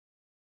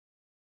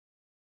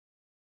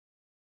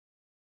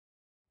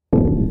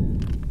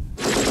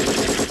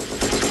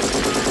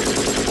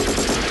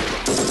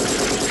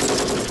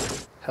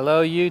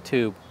Hello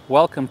YouTube,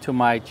 welcome to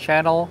my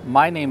channel.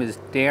 My name is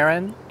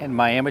Darren and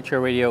my amateur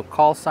radio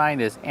call sign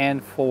is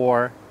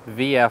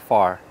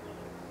N4VFR.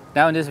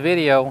 Now in this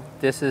video,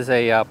 this is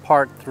a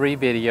part 3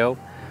 video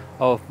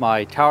of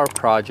my tower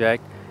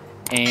project,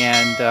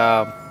 and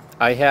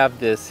I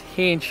have this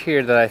hinge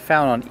here that I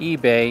found on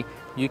eBay.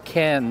 You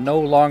can no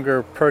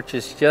longer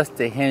purchase just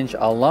the hinge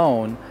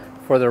alone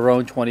for the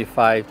Roan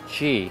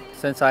 25G.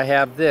 Since I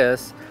have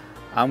this,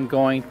 I'm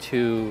going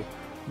to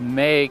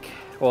make,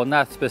 well,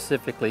 not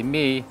specifically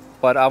me,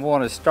 but I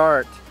want to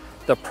start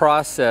the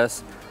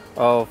process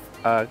of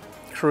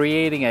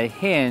creating a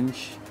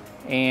hinge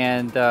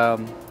and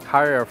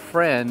hire a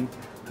friend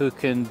who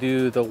can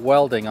do the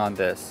welding on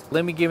this.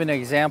 Let me give you an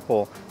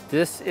example.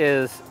 This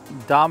is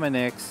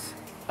Dominic's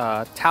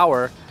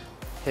tower.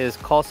 His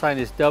call sign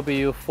is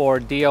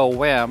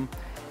W4DOM.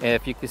 And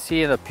if you can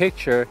see in the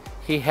picture,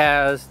 he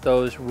has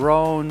those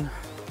Roan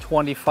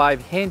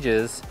 25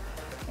 hinges,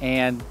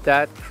 and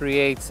that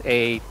creates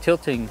a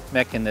tilting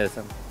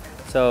mechanism.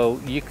 So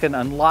you can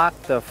unlock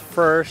the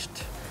first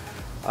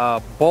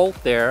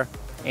bolt there,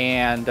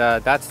 and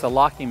that's the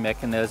locking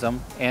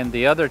mechanism, and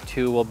the other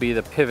two will be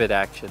the pivot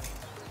action.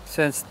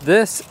 Since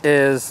this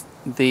is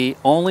the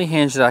only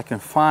hinge that I can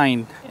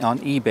find on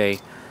eBay,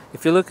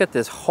 if you look at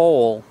this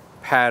hole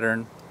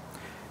pattern,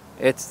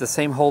 it's the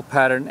same hole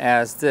pattern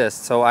as this,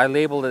 so I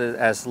labeled it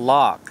as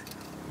lock.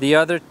 The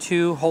other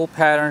two hole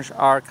patterns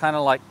are kind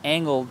of like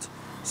angled,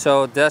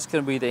 so that's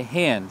going to be the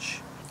hinge.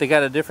 They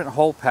got a different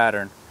hole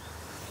pattern.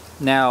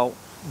 Now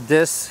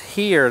this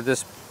here,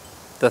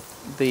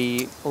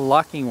 the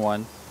locking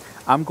one,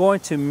 I'm going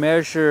to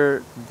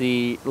measure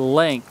the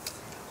length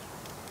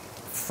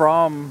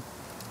from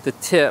the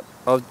tip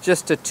of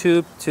just the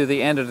tube to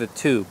the end of the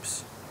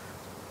tubes.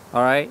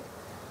 All right,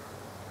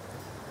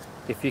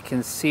 if you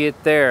can see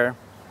it there,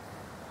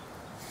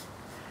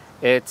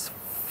 it's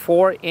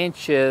 4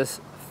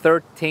 inches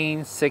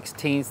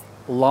 13/16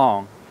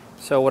 long.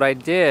 So what I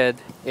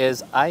did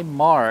is I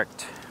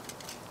marked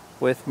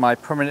with my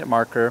permanent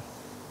marker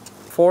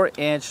 4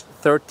 inch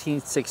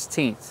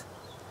 13/16.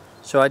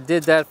 So I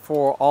did that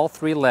for all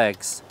 3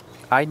 legs.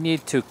 I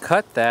need to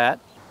cut that.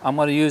 I'm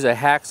going to use a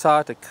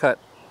hacksaw to cut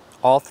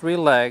all 3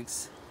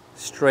 legs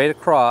straight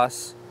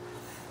across.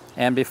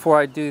 And before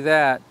I do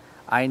that,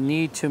 I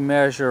need to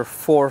measure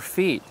 4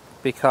 feet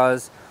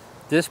because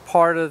this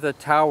part of the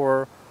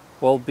tower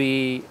will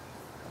be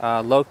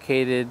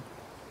located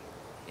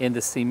in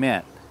the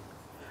cement.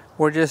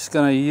 We're just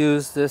going to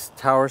use this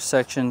tower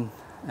section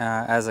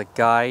as a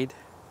guide.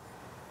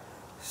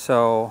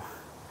 So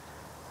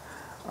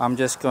I'm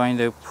just going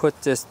to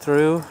put this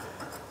through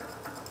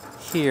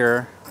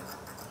here,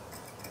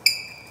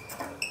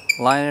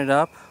 line it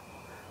up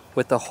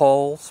with the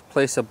holes,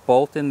 place a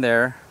bolt in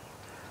there,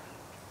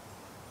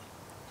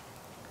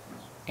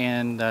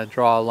 and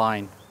draw a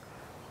line.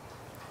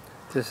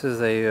 This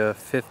is a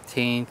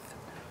 15th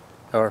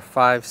or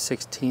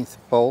 5/16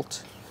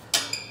 bolt.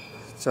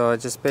 So I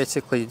just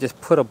basically just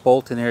put a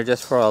bolt in here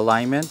just for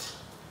alignment.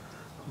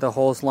 The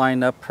holes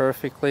line up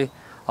perfectly.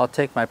 I'll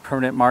take my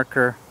permanent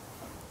marker,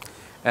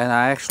 and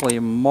I actually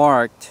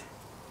marked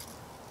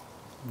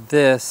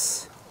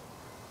this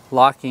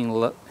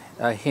locking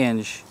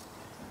hinge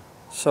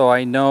so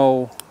I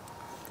know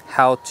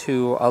how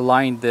to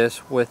align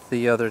this with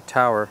the other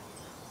tower,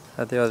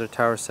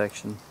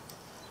 section.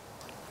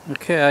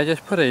 Okay, I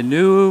just put a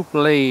new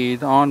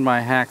blade on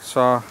my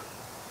hacksaw,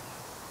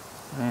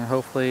 and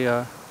hopefully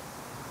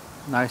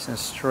nice and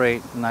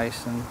straight,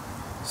 nice and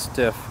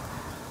stiff.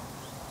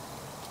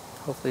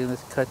 Hopefully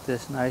let's cut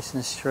this nice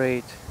and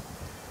straight,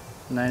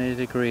 90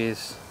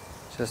 degrees.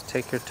 Just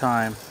take your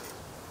time.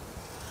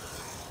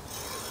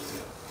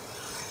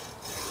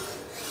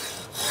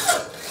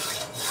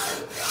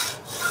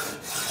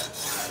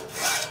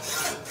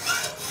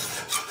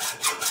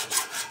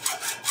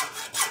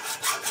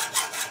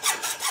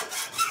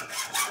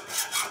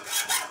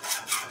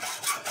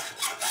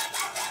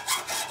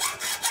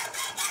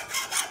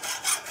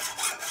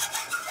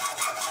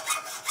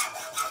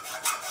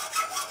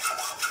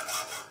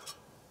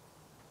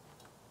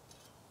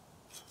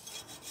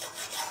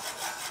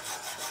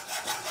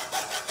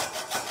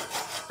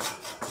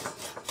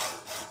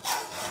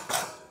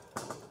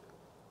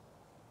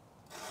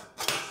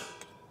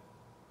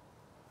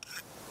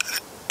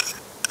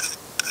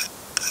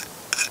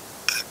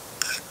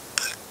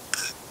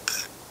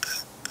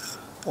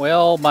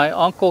 Well, my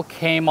uncle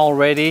came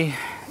already,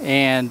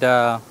 and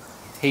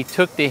he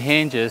took the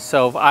hinges,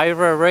 so I've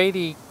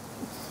already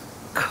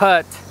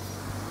cut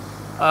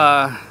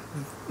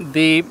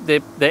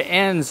the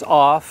ends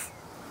off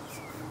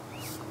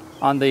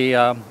on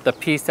the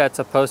piece that's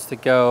supposed to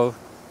go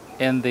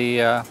in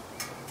the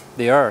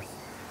earth.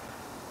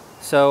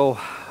 So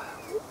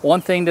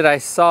one thing that I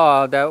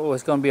saw that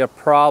was going to be a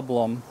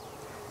problem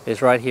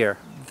is right here.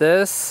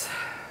 This,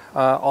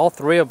 all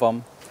 3 of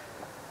them,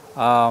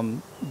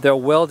 their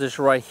weld is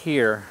right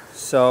here.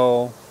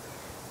 So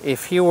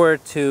if you were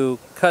to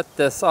cut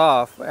this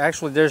off,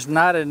 actually there's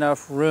not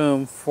enough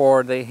room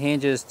for the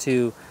hinges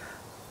to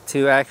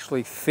to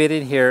actually fit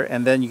in here,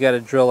 and then you got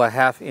to drill a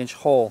 1/2 inch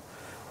hole.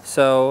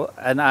 So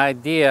an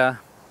idea,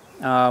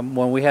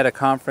 when we had a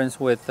conference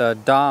with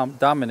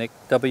Dominic,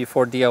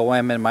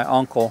 W4DOM, and my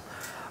uncle,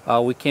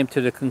 we came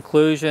to the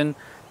conclusion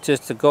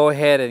just to go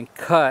ahead and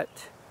cut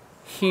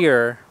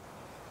here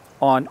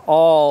on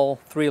all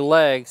 3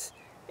 legs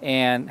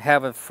and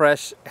have a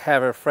fresh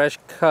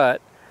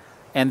cut,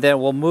 and then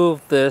we'll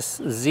move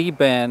this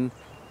Z-bend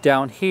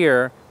down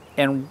here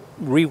and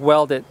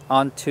re-weld it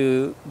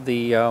onto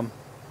the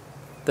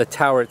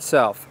tower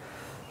itself.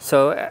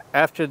 So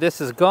after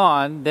this is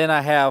gone, then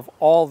I have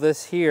all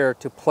this here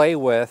to play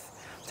with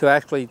to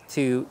actually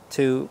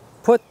to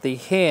put the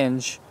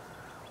hinge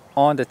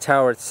on the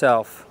tower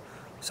itself.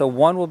 So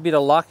one will be the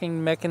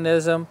locking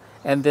mechanism,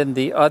 and then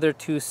the other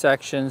 2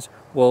 sections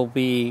will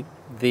be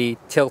the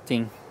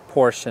tilting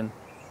portion,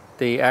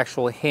 the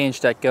actual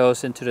hinge that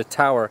goes into the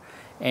tower,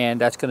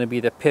 and that's going to be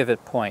the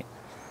pivot point.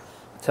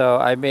 So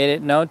I made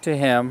it known to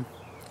him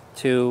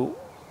to,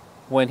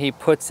 when he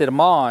puts them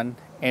on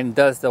and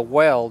does the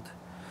weld,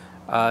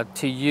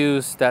 to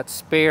use that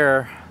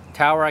spare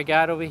tower I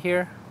got over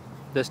here,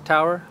 this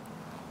tower,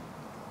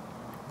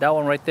 that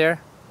one right there,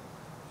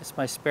 it's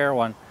my spare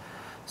one.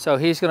 So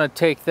he's going to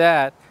take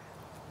that,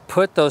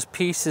 put those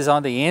pieces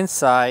on the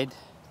inside,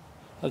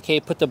 okay,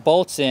 put the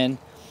bolts in,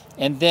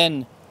 and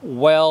then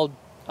weld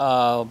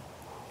the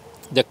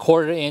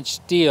 1/4 inch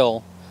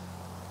steel,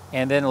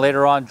 and then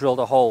later on drill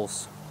the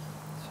holes.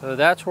 So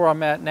that's where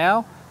I'm at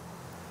now.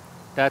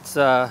 That's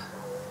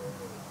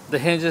the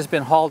hinge has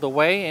been hauled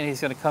away, and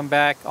he's going to come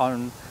back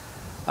on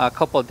a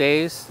couple of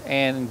days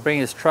and bring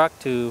his truck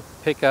to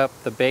pick up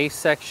the base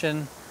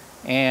section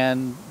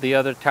and the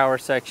other tower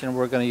section.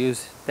 We're going to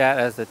use that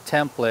as the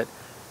template.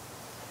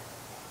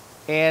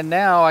 And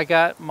now I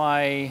got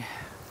my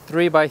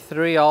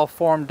 3x3 all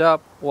formed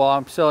up. Well,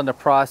 I'm still in the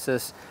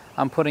process.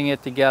 I'm putting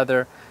it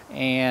together,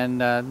 and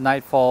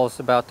nightfall is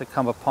about to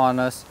come upon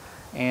us,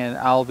 and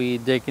I'll be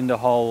digging the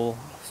hole,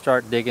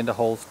 start digging the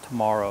holes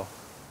tomorrow.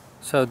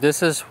 So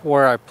this is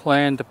where I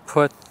plan to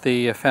put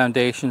the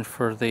foundation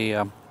for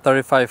the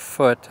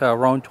 35-foot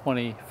Roan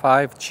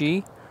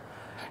 25G,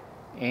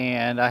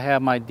 and I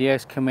have my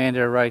DX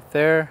Commander right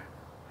there.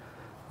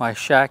 My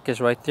shack is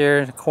right there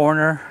in the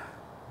corner,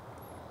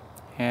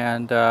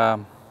 and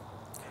I'm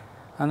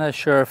not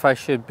sure if I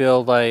should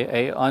build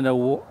a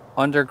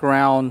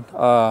underground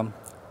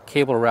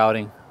cable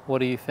routing. What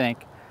do you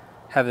think?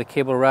 Have the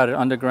cable routed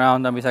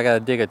underground? That means I got to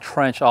dig a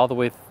trench all the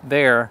way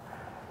there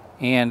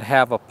and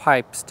have a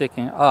pipe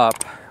sticking up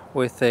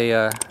with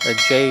a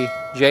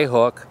J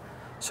hook,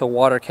 so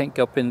water can't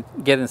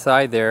get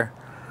inside there.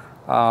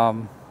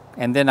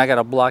 And then I got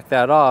to block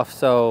that off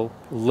so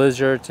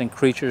lizards and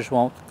creatures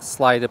won't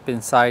slide up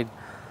inside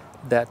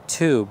that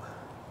tube.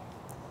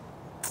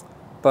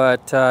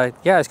 But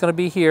yeah, it's going to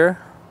be here.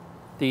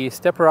 The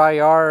stepper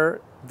IR,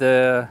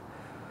 the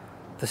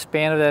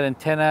span of that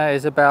antenna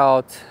is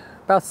about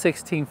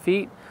 16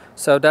 feet.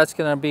 So that's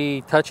going to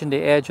be touching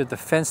the edge of the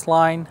fence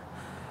line.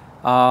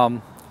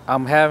 I'm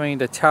having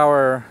the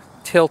tower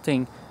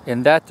tilting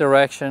in that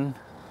direction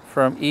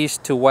from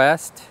east to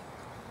west.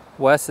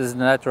 West is in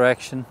that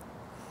direction.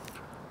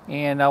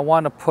 And I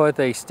want to put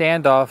a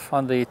standoff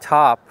on the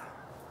top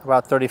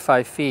about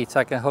 35 feet so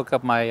I can hook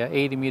up my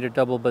 80-meter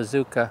double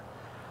bazooka.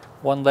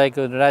 One leg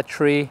into that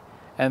tree,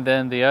 and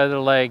then the other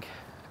leg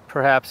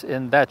perhaps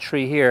in that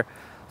tree here.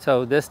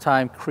 So this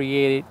time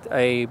create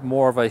a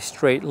more of a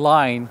straight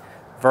line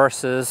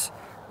versus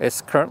it's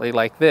currently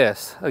like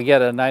this. I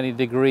get a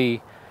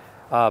 90-degree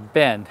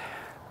bend.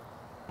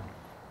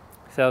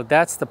 So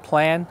that's the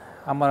plan.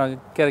 I'm gonna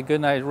get a good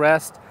night's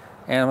rest,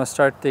 and I'm gonna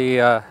start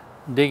the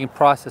digging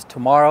process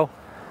tomorrow.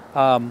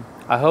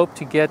 I hope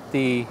to get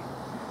the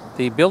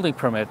building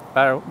permit.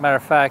 Matter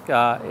of fact,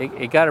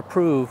 it got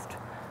approved,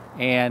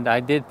 and I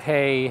did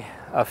pay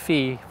a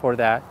fee for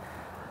that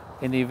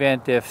in the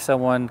event if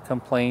someone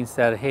complains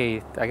that,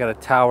 hey, I got a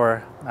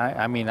tower,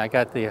 I mean I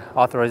got the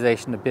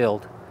authorization to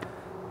build.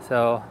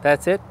 So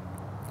that's it.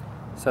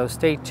 So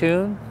stay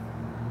tuned,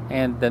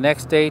 and the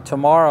next day,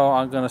 tomorrow,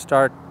 I'm going to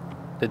start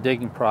the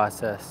digging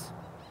process.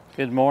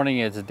 Good morning.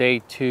 It's day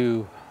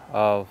 2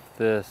 of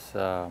this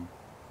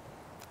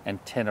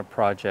antenna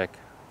project.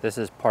 This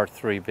is part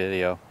 3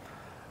 video,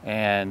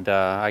 and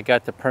I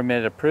got the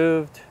permit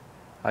approved.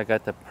 I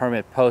got the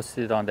permit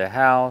posted on the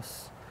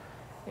house,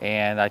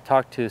 and I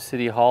talked to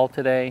City Hall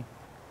today.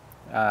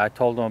 I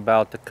told them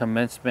about the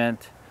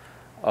commencement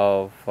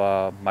of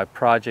my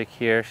project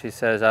here. She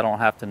says I don't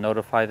have to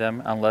notify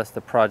them unless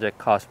the project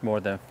costs more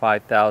than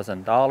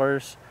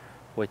 $5,000,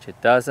 which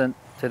it doesn't.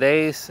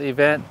 Today's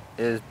event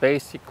is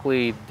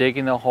basically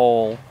digging a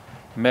hole,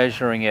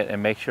 measuring it,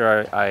 and make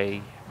sure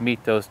I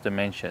meet those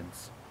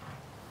dimensions.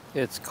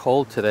 It's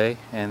cold today,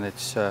 and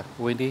it's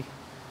windy,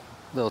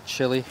 a little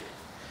chilly.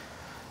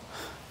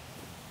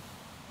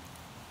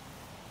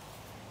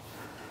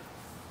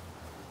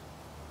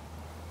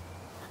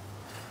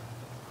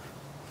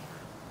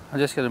 I'm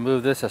just going to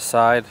move this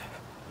aside,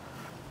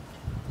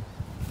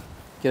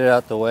 get it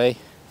out the way.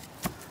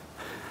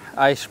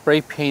 I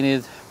spray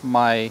painted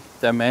my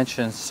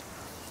dimensions.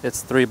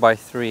 It's 3 by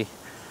 3.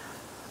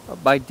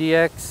 By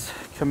DX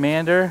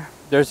Commander,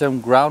 there's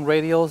some ground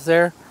radials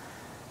there,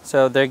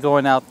 so they're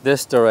going out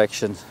this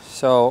direction.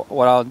 So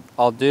what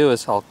I'll do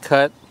is I'll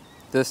cut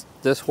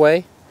this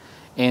way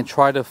and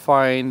try to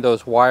find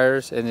those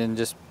wires and then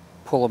just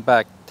pull them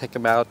back, take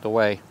them out the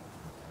way.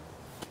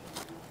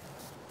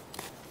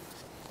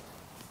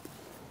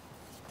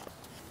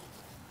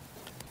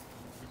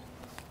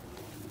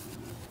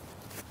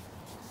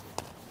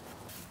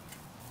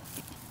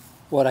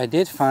 What I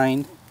did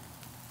find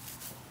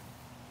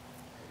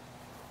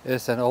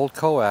is an old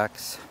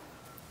coax.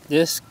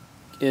 This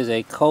is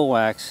a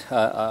coax,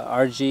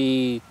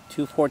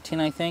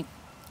 RG214, I think.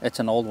 It's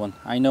an old one.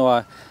 I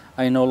know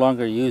I no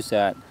longer use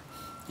that.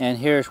 And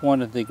here's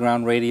one of the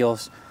ground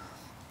radials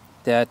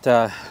that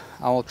I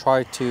will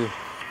try to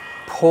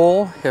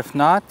pull. If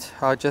not,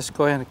 I'll just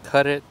go ahead and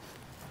cut it.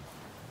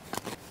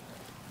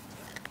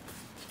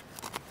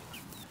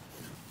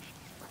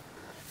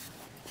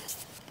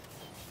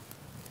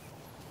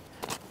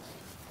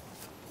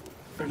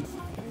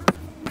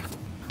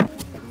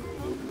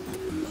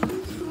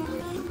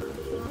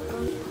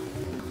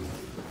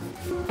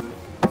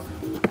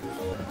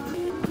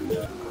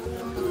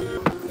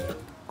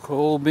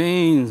 Cool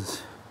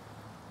beans.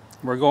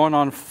 We're going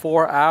on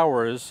 4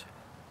 hours.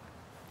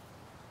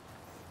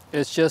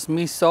 It's just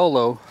me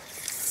solo.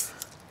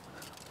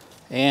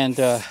 And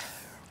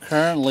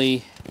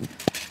currently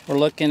we're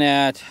looking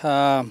at,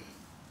 I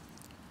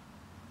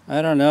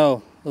don't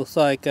know, looks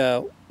like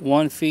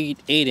 1 feet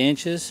 8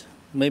 inches,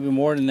 maybe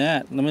more than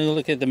that. Let me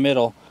look at the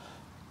middle.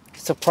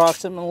 It's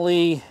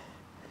approximately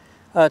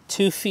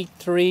 2 feet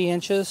 3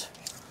 inches.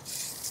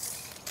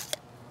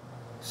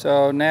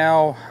 So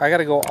now I got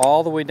to go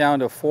all the way down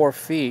to 4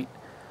 feet.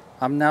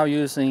 I'm now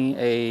using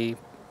a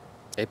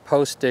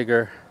post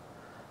digger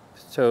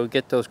to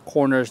get those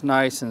corners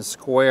nice and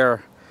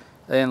square,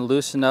 and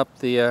loosen up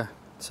the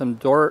some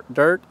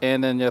dirt,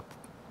 and then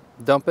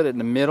dump it in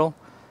the middle,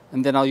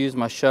 and then I'll use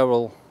my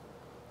shovel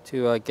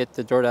to get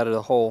the dirt out of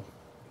the hole.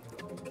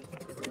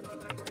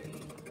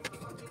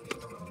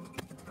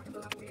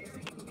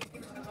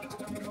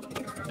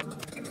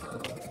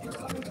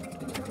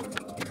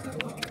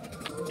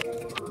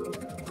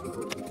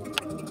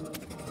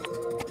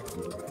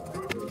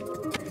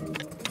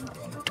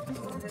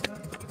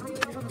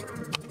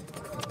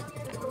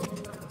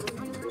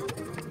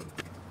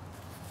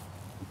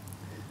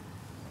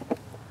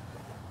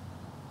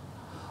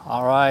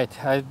 All right,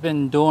 I've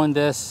been doing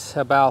this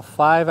about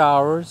 5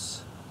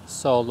 hours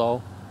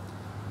solo,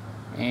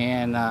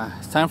 and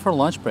it's time for a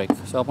lunch break.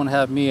 So I'm gonna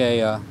have me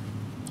a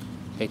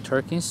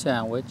turkey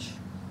sandwich,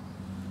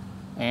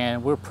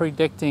 and we're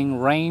predicting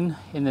rain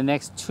in the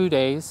next 2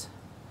 days.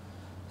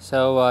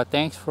 So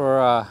thanks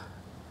for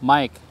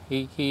Mike.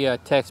 He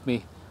texted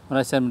me when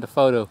I sent him the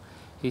photo.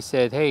 He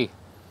said, "Hey,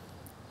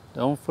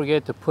 don't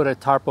forget to put a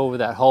tarp over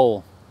that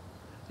hole."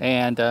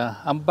 And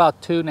I'm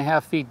about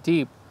 2.5 feet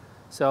deep.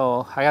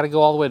 So I got to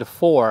go all the way to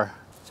 4.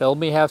 So let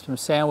me have some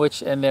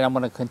sandwich, and then I'm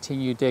going to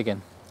continue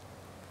digging.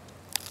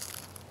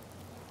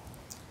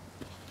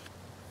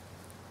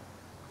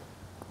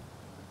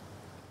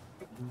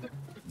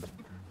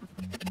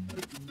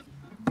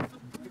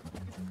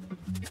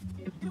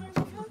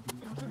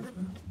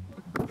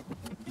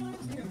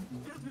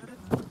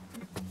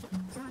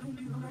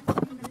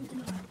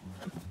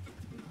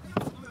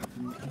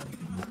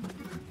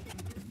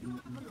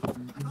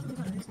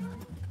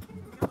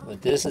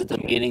 But this is the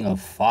meaning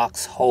of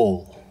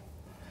foxhole.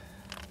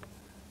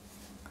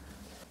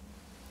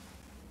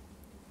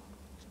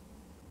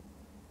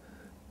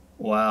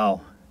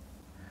 Wow.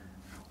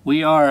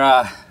 We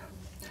are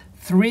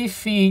 3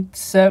 feet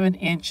 7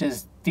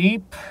 inches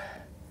deep,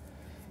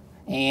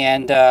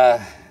 and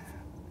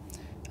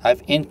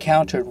I've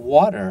encountered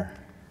water.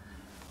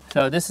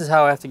 So this is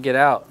how I have to get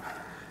out.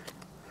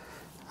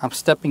 I'm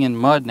stepping in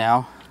mud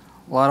now,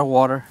 a lot of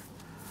water.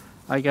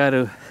 I got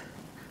to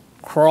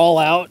crawl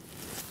out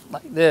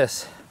like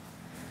this.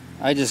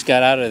 I just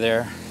got out of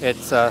there.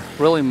 It's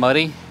really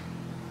muddy,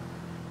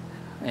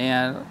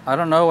 and I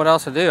don't know what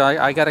else to do.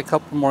 I got a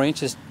couple more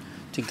inches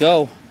to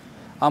go.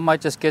 I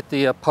might just get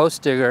the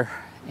post digger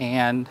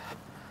and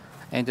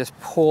just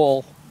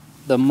pull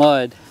the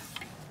mud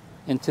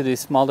into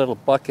these small little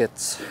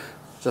buckets,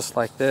 just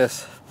like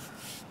this.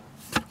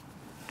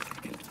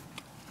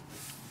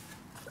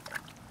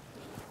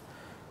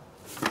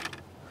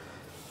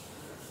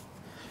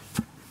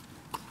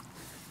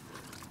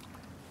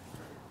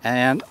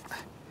 And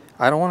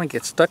I don't want to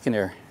get stuck in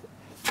there.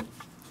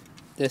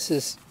 This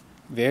is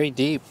very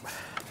deep.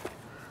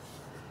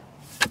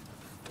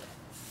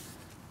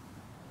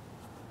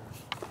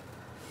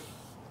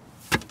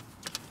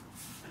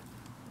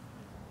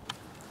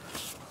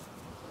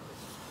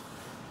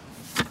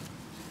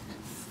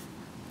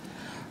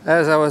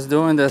 As I was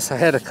doing this, I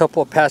had a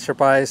couple of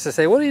passerbys to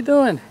say, "What are you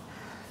doing?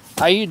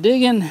 Are you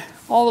digging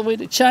all the way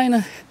to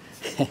China?"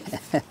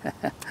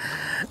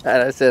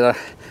 And I said,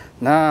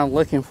 "Nah, I'm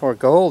looking for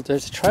gold.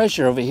 There's a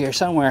treasure over here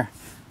somewhere."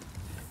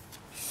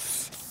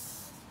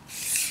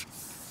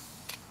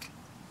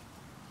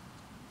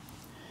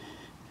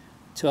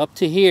 to up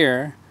to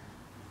here,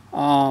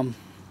 I'll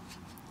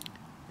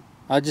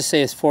just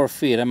say it's 4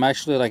 feet. I'm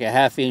actually like a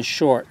 ½ inch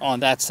short on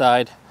that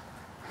side.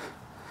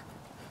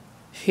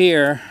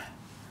 Here,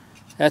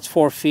 that's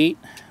 4 feet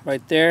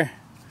right there,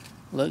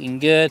 looking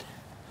good.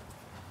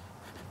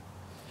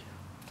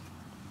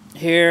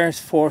 Here's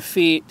 4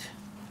 feet.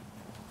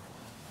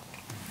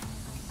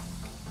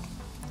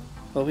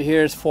 Over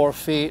here is 4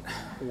 feet.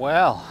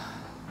 Well,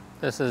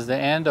 this is the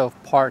end of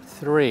part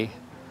 3.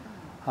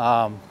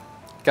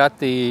 Got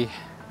the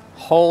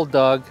hole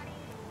dug,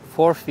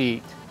 4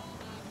 feet.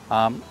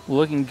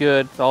 Looking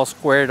good, all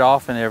squared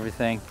off and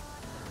everything.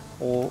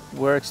 Well,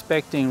 we're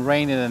expecting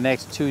rain in the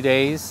next 2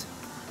 days,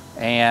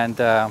 and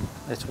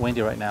it's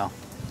windy right now.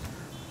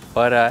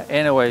 But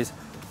anyways,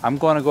 I'm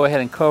going to go ahead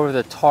and cover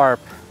the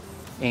tarp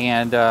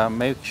and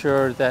make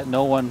sure that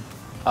no one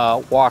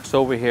walks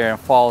over here and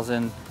falls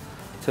into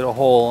the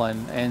hole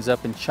and ends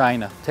up in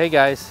China. Hey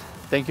guys,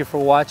 thank you for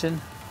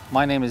watching.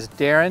 My name is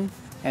Darren,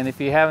 and if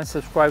you haven't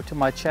subscribed to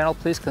my channel,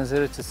 please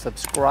consider to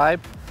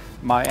subscribe.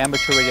 My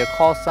amateur radio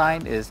call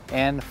sign is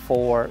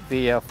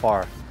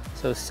N4VFR.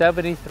 So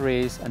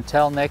 73s,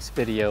 until next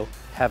video,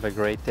 have a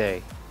great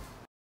day.